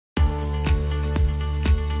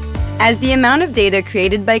As the amount of data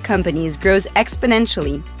created by companies grows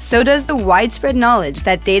exponentially, so does the widespread knowledge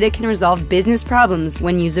that data can resolve business problems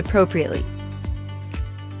when used appropriately.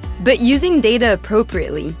 But using data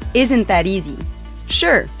appropriately isn't that easy.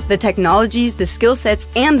 Sure, the technologies, the skill sets,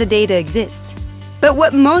 and the data exist. But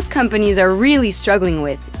what most companies are really struggling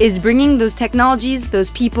with is bringing those technologies, those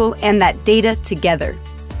people, and that data together.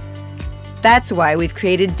 That's why we've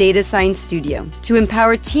created Data Science Studio, to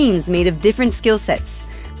empower teams made of different skill sets,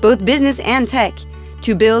 both business and tech,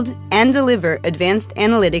 to build and deliver advanced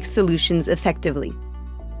analytics solutions effectively.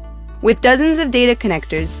 With dozens of data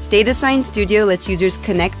connectors, Data Science Studio lets users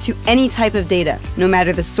connect to any type of data, no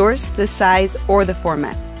matter the source, the size, or the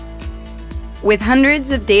format. With hundreds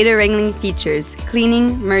of data wrangling features,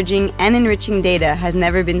 cleaning, merging, and enriching data has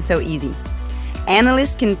never been so easy.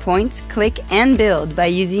 Analysts can point, click, and build by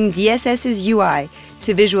using DSS's UI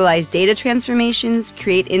to visualize data transformations,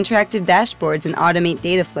 create interactive dashboards, and automate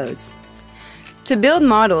data flows. To build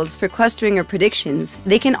models for clustering or predictions,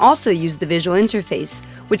 they can also use the visual interface,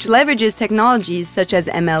 which leverages technologies such as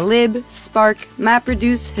MLlib, Spark,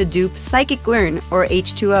 MapReduce, Hadoop, Scikit-learn, or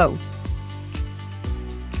H2O.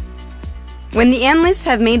 When the analysts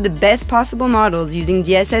have made the best possible models using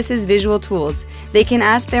DSS's visual tools, they can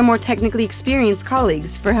ask their more technically experienced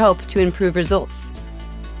colleagues for help to improve results.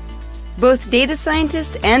 Both data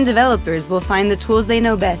scientists and developers will find the tools they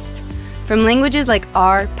know best, from languages like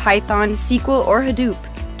R, Python, SQL, or Hadoop,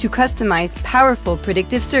 to customized, powerful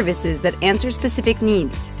predictive services that answer specific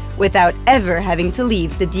needs, without ever having to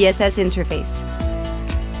leave the DSS interface.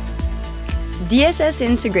 DSS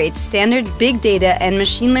integrates standard big data and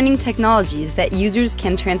machine learning technologies that users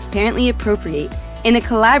can transparently appropriate in a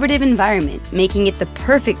collaborative environment, making it the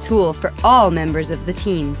perfect tool for all members of the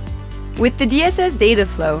team. With the DSS data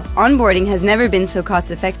flow, onboarding has never been so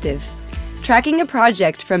cost-effective. Tracking a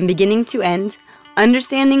project from beginning to end,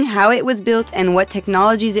 understanding how it was built and what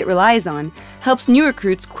technologies it relies on, helps new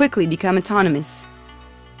recruits quickly become autonomous.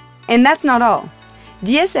 And that's not all.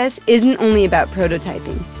 DSS isn't only about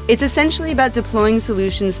prototyping. It's essentially about deploying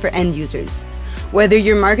solutions for end users. Whether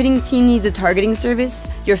your marketing team needs a targeting service,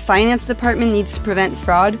 your finance department needs to prevent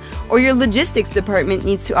fraud, or your logistics department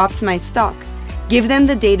needs to optimize stock, give them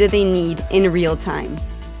the data they need in real time.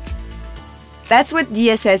 That's what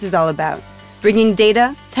DSS is all about, bringing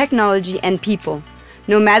data, technology, and people,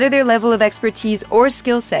 no matter their level of expertise or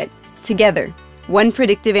skill set, together, one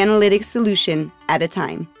predictive analytics solution at a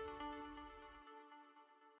time.